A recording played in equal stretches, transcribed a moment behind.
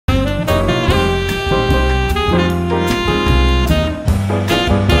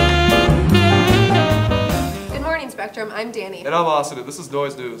Spectrum, I'm Danny. And I'm Austin, and this is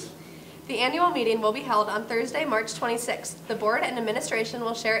Noise News. The annual meeting will be held on Thursday, March 26th. The board and administration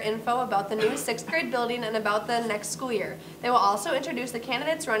will share info about the new 6th grade building and about the next school year. They will also introduce the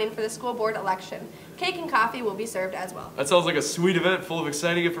candidates running for the school board election. Cake and coffee will be served as well. That sounds like a sweet event full of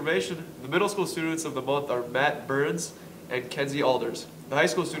exciting information. The middle school students of the month are Matt Burns and Kenzie Alders. The high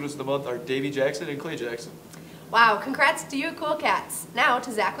school students of the month are Davey Jackson and Clay Jackson. Wow, congrats to you cool cats. Now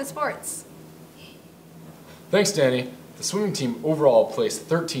to Zach with sports. Thanks, Danny. The swimming team overall placed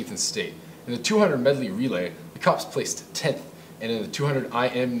 13th in state. In the 200 medley relay, the Cops placed 10th, and in the 200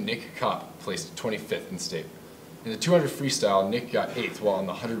 IM, Nick Kopp placed 25th in state. In the 200 freestyle, Nick got 8th, while in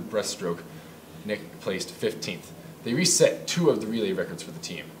the 100 breaststroke, Nick placed 15th. They reset 2 of the relay records for the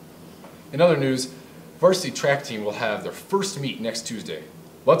team. In other news, varsity track team will have their first meet next Tuesday.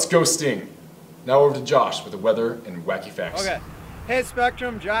 Let's go Sting! Now over to Josh with the weather and wacky facts. Okay. Hey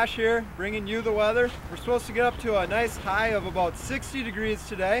Spectrum, Josh here, bringing you the weather. We're supposed to get up to a nice high of about 60 degrees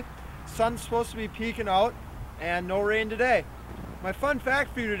today. Sun's supposed to be peeking out, and no rain today. My fun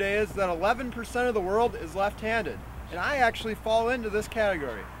fact for you today is that 11% of the world is left-handed, and I actually fall into this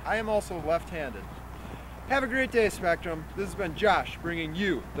category. I am also left-handed. Have a great day, Spectrum. This has been Josh bringing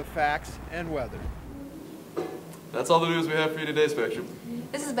you the facts and weather. That's all the news we have for you today, Spectrum.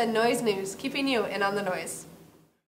 This has been Noise News, keeping you in on the noise.